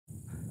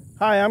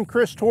Hi, I'm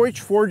Chris Teutsch,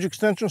 Forage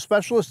Extension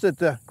Specialist at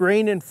the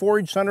Grain and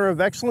Forage Center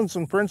of Excellence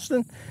in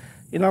Princeton,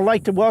 and I'd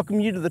like to welcome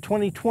you to the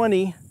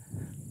 2020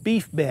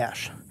 Beef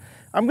Bash.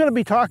 I'm going to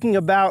be talking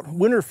about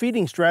winter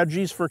feeding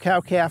strategies for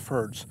cow-calf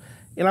herds.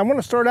 And I want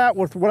to start out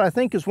with what I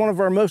think is one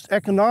of our most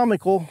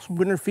economical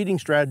winter feeding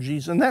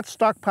strategies, and that's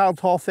stockpiled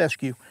tall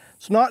fescue.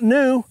 It's not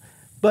new,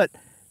 but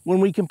when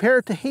we compare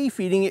it to hay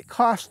feeding, it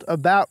costs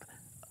about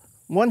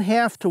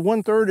 1/2 to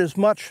 1/3 as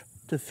much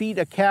to feed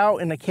a cow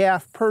and a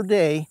calf per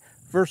day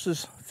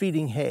versus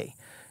feeding hay.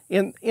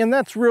 And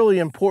that's really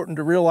important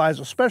to realize,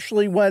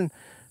 especially when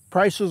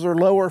prices are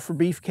lower for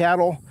beef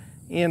cattle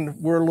and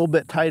we're a little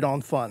bit tight on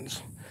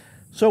funds.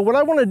 So what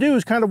I want to do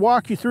is kind of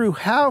walk you through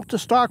how to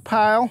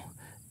stockpile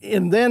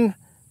and then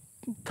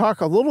talk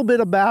a little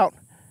bit about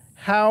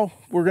how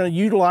we're going to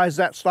utilize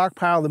that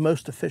stockpile the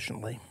most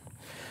efficiently.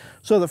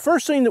 So the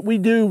first thing that we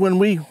do when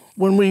we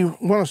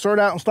want to start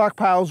out in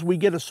stockpiles, we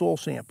get a soil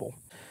sample.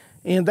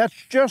 And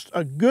that's just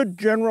a good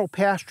general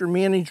pasture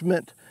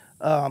management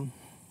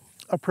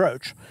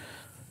approach.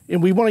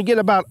 And we want to get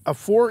about a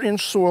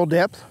 4-inch soil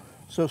depth,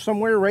 so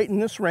somewhere right in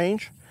this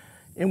range.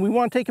 And we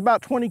want to take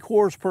about 20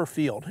 cores per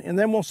field. And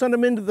then we'll send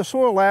them into the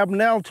soil lab, and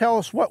that'll tell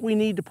us what we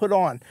need to put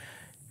on.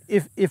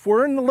 If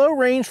we're in the low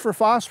range for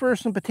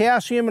phosphorus and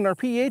potassium and our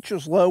pH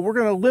is low, we're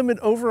going to limit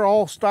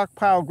overall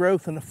stockpile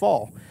growth in the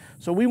fall.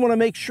 So we want to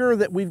make sure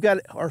that we've got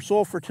our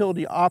soil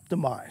fertility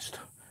optimized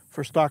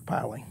for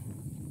stockpiling.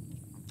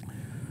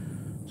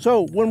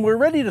 So when we're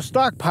ready to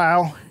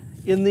stockpile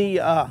in the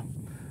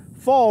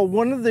fall,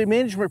 one of the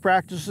management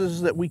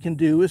practices that we can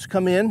do is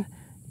come in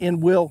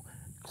and we'll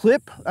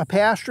clip a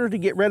pasture to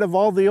get rid of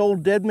all the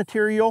old dead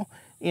material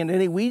and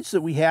any weeds that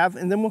we have,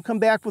 and then we'll come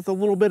back with a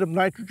little bit of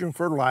nitrogen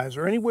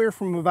fertilizer, anywhere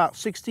from about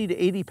 60 to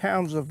 80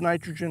 pounds of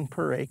nitrogen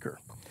per acre.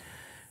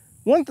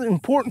 One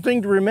important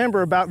thing to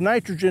remember about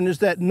nitrogen is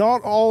that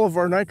not all of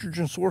our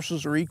nitrogen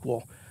sources are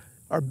equal.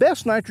 Our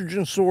best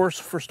nitrogen source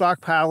for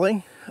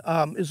stockpiling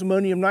is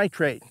ammonium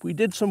nitrate. We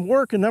did some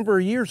work a number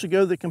of years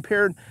ago that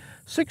compared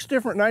 6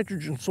 different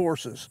nitrogen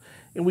sources,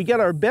 and we got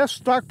our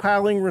best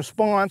stockpiling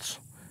response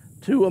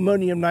to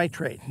ammonium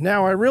nitrate.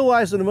 Now, I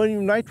realize that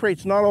ammonium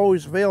nitrate's not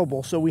always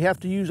available, so we have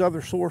to use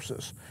other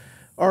sources.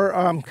 Our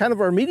kind of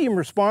our medium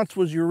response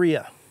was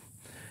urea.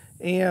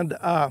 And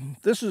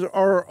this is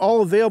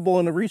all available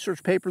in a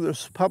research paper that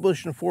was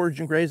published in Forage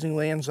and Grazing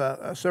Lands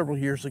several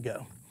years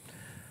ago.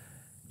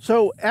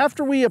 So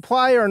after we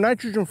apply our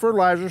nitrogen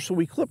fertilizer, so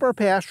we clip our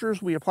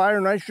pastures, we apply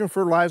our nitrogen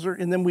fertilizer,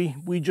 and then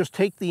we just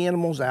take the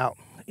animals out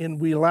and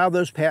we allow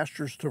those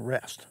pastures to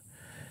rest.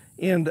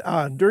 And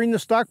during the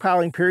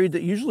stockpiling period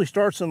that usually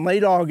starts in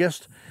late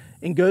August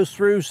and goes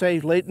through, say,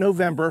 late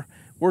November,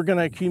 we're going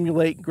to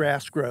accumulate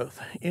grass growth.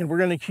 And we're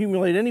going to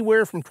accumulate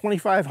anywhere from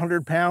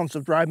 2,500 pounds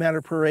of dry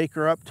matter per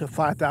acre up to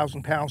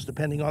 5,000 pounds,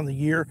 depending on the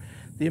year,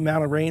 the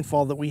amount of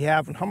rainfall that we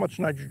have, and how much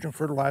nitrogen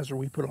fertilizer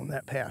we put on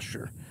that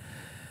pasture.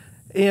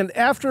 And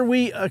after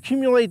we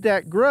accumulate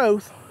that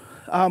growth,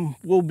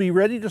 we'll be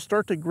ready to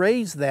start to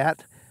graze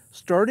that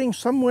starting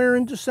somewhere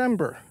in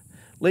December,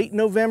 late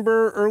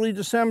November, early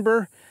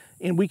December.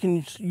 And we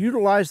can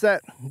utilize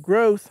that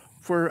growth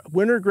for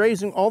winter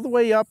grazing all the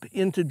way up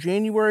into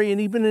January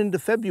and even into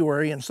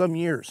February in some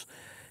years.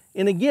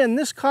 And again,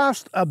 this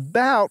costs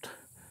about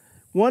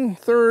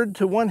 1/3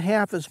 to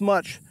 1/2 as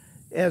much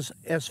as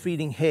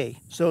feeding hay.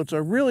 So it's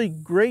a really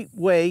great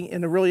way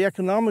and a really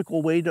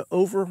economical way to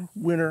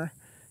overwinter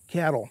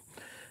cattle.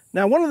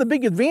 Now, one of the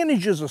big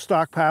advantages of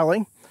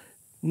stockpiling,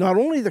 not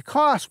only the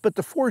cost, but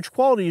the forage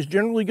quality is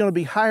generally going to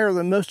be higher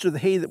than most of the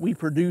hay that we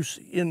produce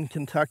in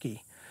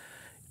Kentucky.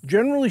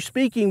 Generally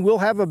speaking, we'll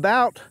have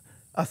about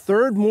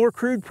 1/3 more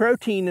crude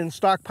protein in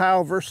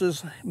stockpile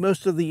versus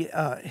most of the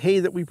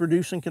hay that we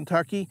produce in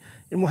Kentucky,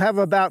 and we'll have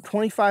about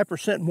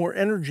 25% more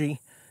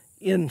energy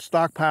in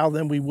stockpile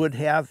than we would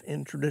have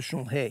in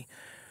traditional hay.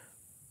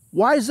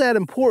 Why is that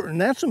important?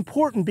 That's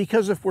important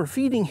because if we're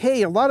feeding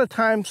hay, a lot of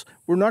times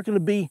we're not going to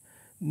be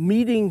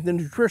meeting the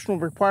nutritional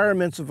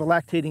requirements of a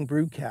lactating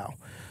brood cow.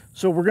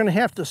 So we're going to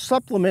have to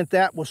supplement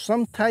that with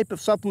some type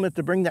of supplement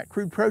to bring that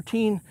crude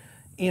protein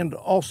and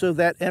also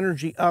that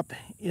energy up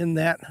in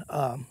that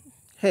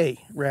hay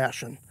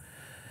ration.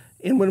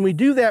 And when we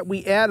do that,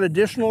 we add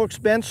additional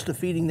expense to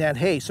feeding that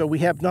hay. So we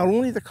have not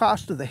only the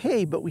cost of the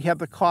hay, but we have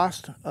the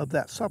cost of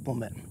that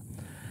supplement.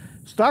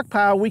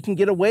 Stockpile, we can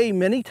get away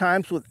many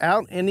times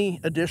without any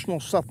additional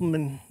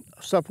supplement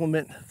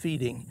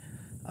feeding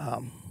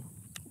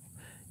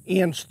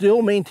and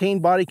still maintain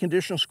body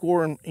condition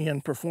score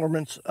and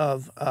performance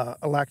of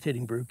a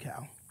lactating brood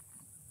cow.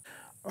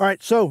 All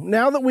right, so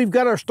now that we've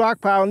got our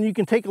stockpile, and you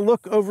can take a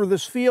look over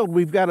this field,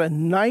 we've got a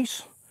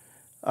nice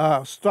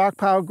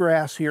stockpile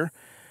grass here.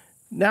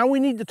 Now we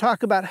need to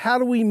talk about how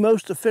do we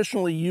most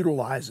efficiently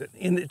utilize it.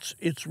 And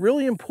it's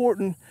really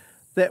important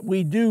that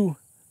we do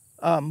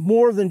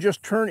more than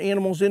just turn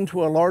animals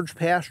into a large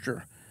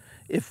pasture.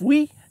 If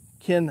we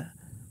can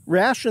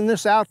ration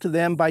this out to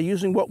them by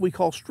using what we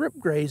call strip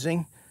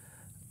grazing,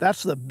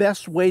 That's the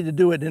best way to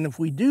do it. And if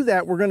we do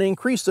that, we're going to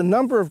increase the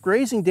number of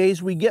grazing days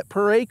we get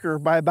per acre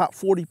by about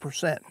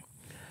 40%.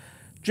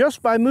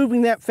 just by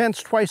moving that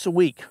fence twice a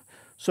week.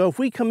 So if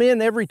we come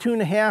in every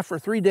 2.5 or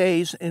 3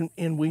 days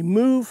and we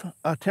move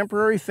a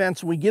temporary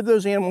fence, and we give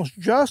those animals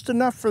just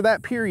enough for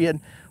that period,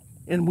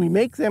 and we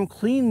make them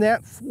clean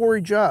that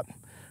forage up,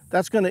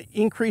 that's going to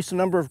increase the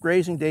number of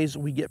grazing days that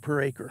we get per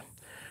acre.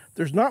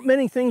 There's not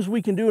many things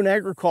we can do in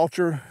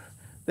agriculture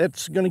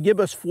that's going to give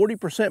us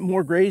 40%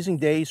 more grazing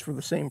days for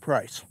the same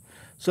price.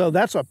 So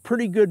that's a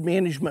pretty good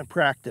management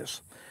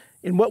practice.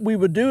 And what we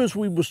would do is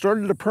we would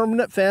start at a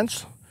permanent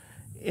fence,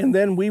 and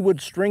then we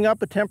would string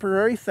up a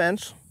temporary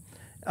fence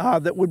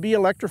that would be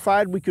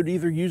electrified. We could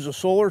either use a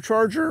solar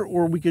charger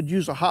or we could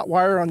use a hot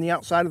wire on the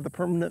outside of the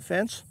permanent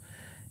fence.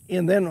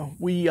 And then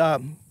we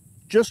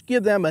just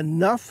give them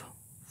enough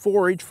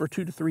forage for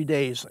 2 to 3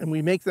 days, and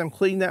we make them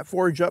clean that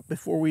forage up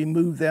before we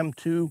move them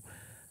to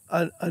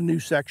a new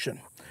section.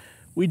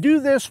 We do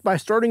this by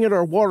starting at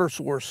our water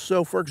source.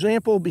 So for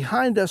example,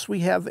 behind us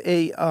we have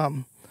a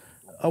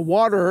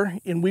water,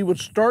 and we would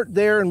start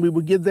there and we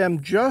would give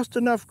them just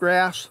enough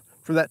grass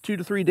for that 2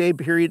 to 3 day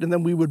period, and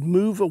then we would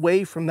move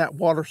away from that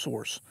water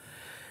source.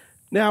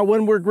 Now,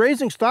 when we're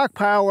grazing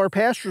stockpile, our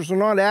pastures are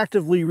not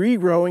actively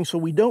regrowing, so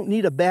we don't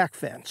need a back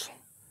fence.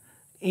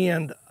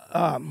 And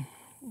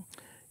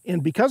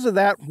because of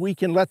that, we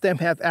can let them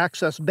have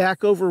access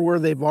back over where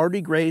they've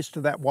already grazed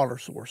to that water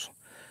source.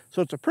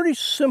 So it's a pretty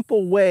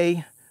simple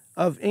way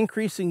of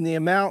increasing the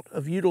amount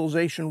of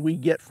utilization we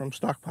get from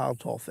stockpiled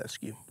tall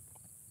fescue.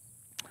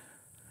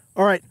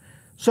 All right,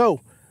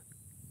 so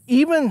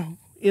even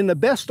in the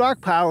best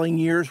stockpiling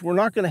years, we're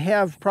not going to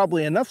have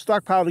probably enough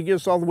stockpile to get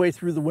us all the way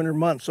through the winter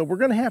months. So we're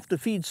going to have to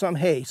feed some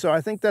hay. So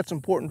I think that's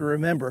important to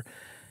remember.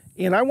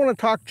 And I want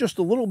to talk just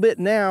a little bit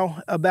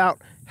now about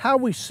how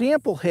we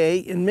sample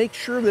hay and make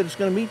sure that it's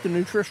going to meet the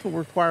nutritional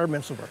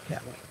requirements of our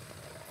cattle.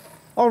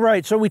 All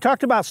right, so we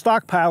talked about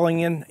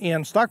stockpiling,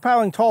 and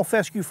stockpiling tall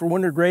fescue for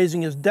winter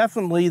grazing is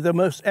definitely the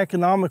most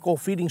economical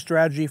feeding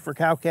strategy for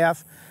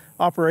cow-calf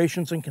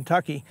operations in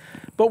Kentucky.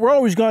 But we're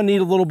always going to need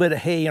a little bit of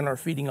hay in our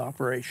feeding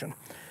operation.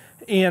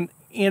 And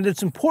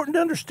it's important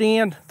to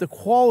understand the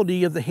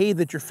quality of the hay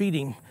that you're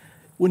feeding.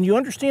 When you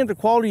understand the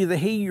quality of the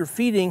hay you're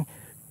feeding,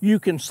 you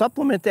can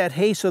supplement that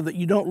hay so that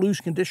you don't lose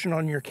condition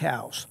on your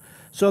cows.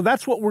 So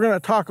that's what we're going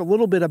to talk a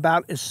little bit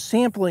about, is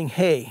sampling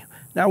hay.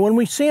 Now, when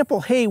we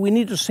sample hay, we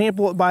need to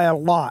sample it by a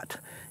lot.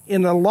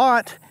 And a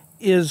lot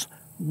is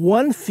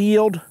one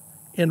field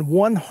and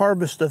one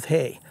harvest of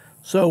hay.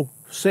 So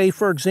say,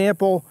 for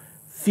example,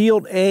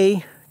 field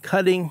A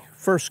cutting,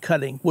 first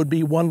cutting would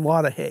be one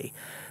lot of hay.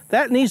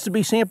 That needs to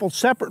be sampled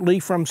separately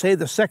from, say,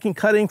 the second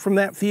cutting from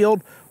that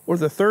field, or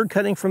the third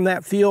cutting from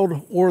that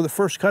field, or the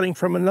first cutting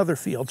from another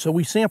field. So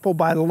we sample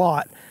by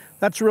lot.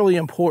 That's really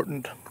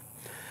important.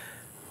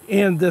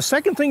 And the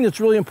second thing that's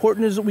really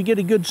important is that we get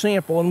a good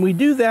sample, and we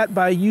do that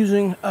by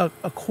using a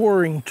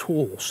coring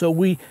tool. So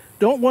we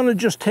don't want to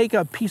just take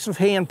a piece of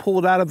hay and pull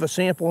it out of a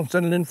sample and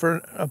send it in for,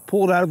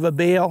 pull it out of a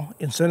bale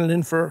and send it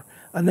in for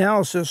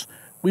analysis.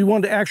 We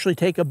want to actually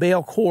take a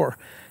bale core.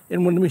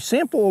 And when we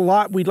sample a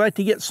lot, we'd like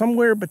to get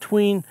somewhere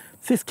between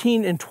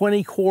 15 and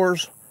 20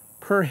 cores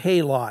per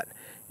hay lot.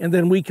 And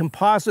then we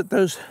composite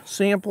those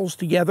samples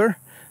together,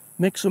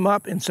 mix them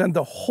up, and send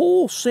the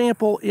whole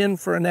sample in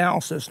for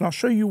analysis. And I'll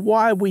show you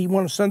why we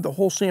want to send the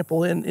whole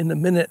sample in a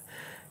minute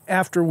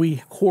after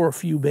we core a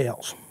few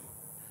bales.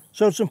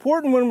 So it's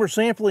important when we're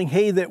sampling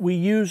hay that we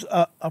use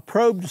a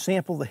probe to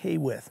sample the hay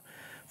with.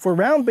 For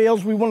round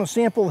bales, we want to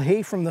sample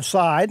hay from the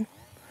side.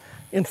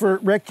 And for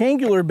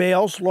rectangular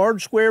bales,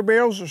 large square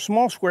bales or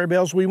small square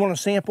bales, we want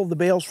to sample the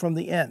bales from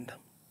the end.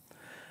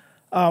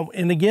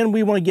 And again,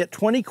 we want to get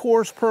 20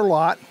 cores per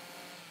lot,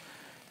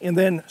 and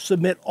then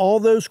submit all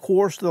those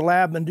cores to the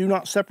lab and do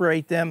not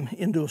separate them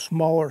into a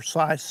smaller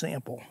size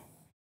sample.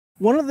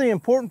 One of the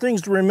important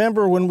things to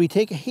remember when we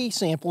take a hay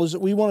sample is that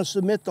we want to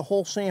submit the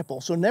whole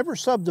sample. So never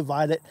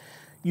subdivide it.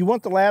 You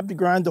want the lab to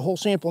grind the whole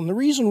sample. And the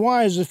reason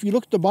why is if you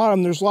look at the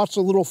bottom, there's lots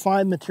of little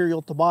fine material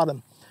at the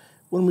bottom.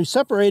 When we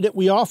separate it,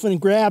 we often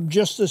grab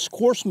just this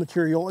coarse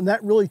material, and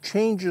that really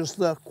changes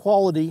the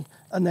quality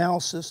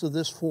analysis of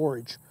this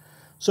forage.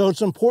 So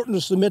it's important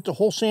to submit the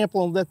whole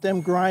sample and let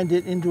them grind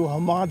it into a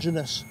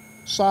homogeneous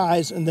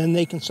size, and then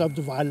they can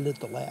subdivide it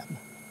at the lab.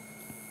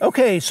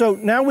 Okay, so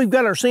now we've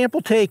got our sample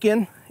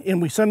taken,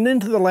 and we send it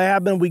into the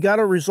lab, and we got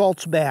our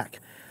results back.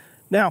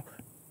 Now,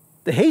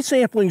 the hay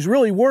sampling is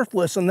really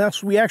worthless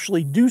unless we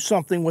actually do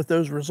something with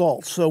those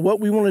results. So what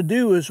we want to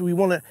do is we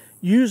want to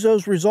use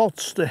those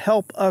results to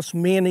help us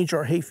manage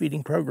our hay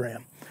feeding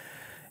program.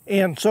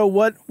 And so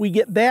what we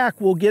get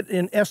back, we'll get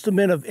an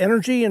estimate of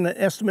energy and an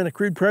estimate of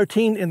crude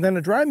protein, and then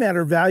a dry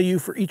matter value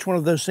for each one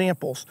of those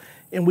samples.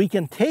 And we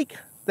can take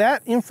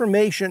that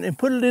information and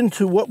put it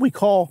into what we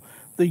call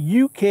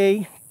the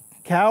UK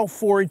Cow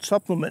Forage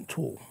Supplement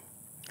Tool.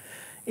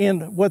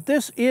 And what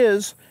this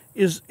is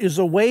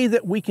a way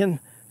that we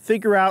can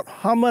figure out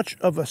how much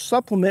of a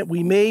supplement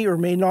we may or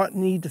may not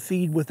need to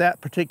feed with that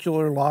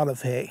particular lot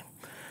of hay.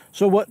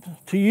 So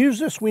to use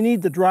this, we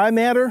need the dry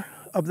matter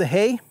of the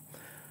hay.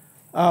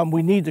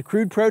 We need the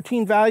crude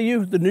protein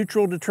value, the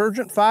neutral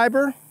detergent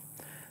fiber,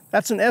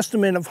 That's an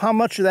estimate of how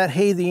much of that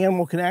hay the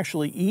animal can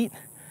actually eat.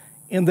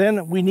 And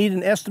then we need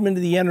an estimate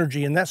of the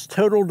energy, and that's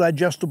total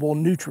digestible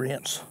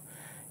nutrients.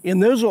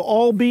 And those will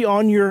all be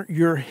on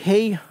your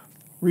hay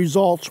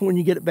results when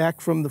you get it back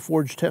from the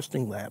forage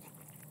testing lab.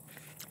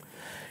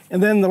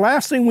 And then the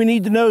last thing we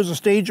need to know is the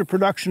stage of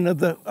production of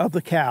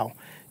the cow.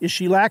 Is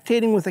she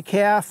lactating with a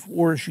calf,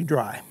 or is she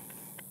dry?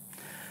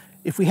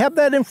 If we have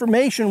that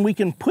information, we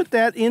can put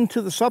that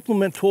into the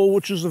supplement tool,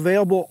 which is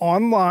available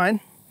online,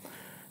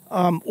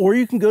 or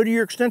you can go to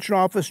your extension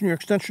office and your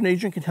extension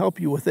agent can help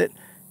you with it.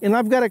 And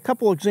I've got a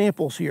couple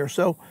examples here.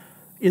 So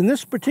in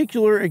this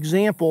particular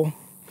example,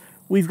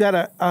 we've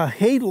got a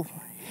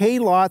hay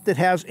lot that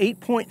has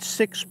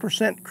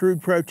 8.6%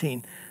 crude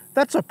protein.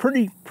 That's a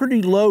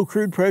pretty low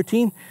crude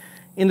protein,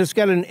 and it's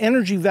got an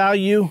energy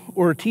value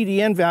or a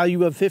TDN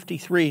value of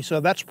 53, so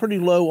that's pretty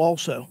low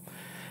also.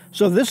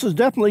 So this is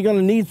definitely going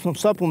to need some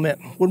supplement.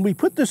 When we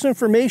put this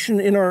information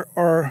in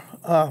our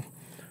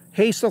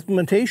hay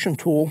supplementation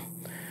tool,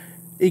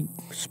 it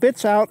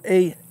spits out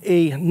a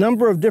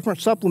number of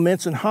different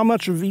supplements and how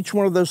much of each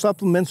one of those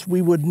supplements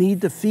we would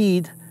need to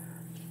feed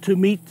to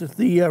meet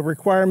the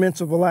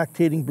requirements of a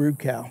lactating brood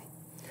cow.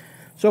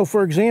 So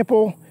for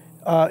example,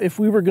 if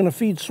we were going to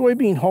feed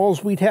soybean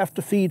hulls, we'd have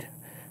to feed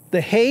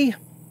the hay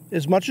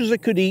as much as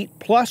it could eat,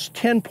 plus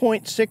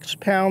 10.6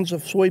 pounds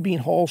of soybean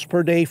hulls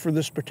per day for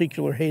this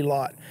particular hay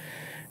lot.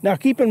 Now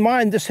keep in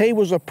mind, this hay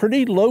was a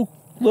pretty low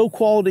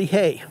quality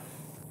hay.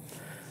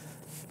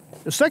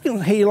 The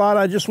second hay lot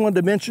I just wanted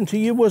to mention to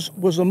you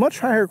was a much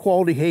higher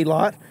quality hay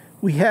lot.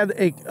 We had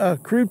a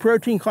crude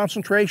protein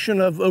concentration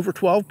of over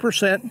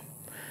 12%,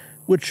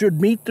 which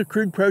should meet the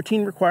crude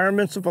protein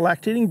requirements of a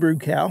lactating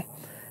brood cow.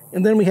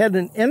 And then we had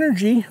an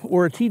energy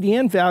or a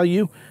TDN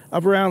value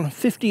of around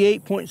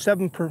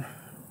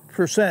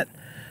 58.7%.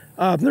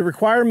 The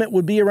requirement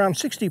would be around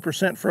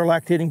 60% for a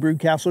lactating brood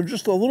cow, so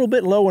just a little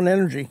bit low in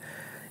energy.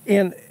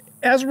 And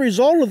as a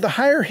result of the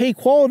higher hay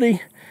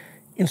quality,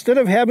 instead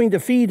of having to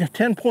feed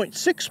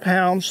 10.6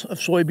 pounds of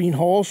soybean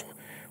hulls,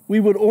 we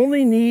would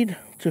only need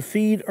to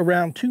feed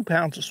around 2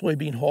 pounds of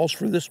soybean hulls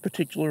for this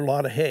particular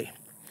lot of hay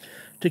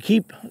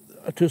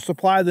to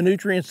supply the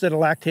nutrients that a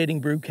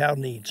lactating brood cow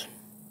needs.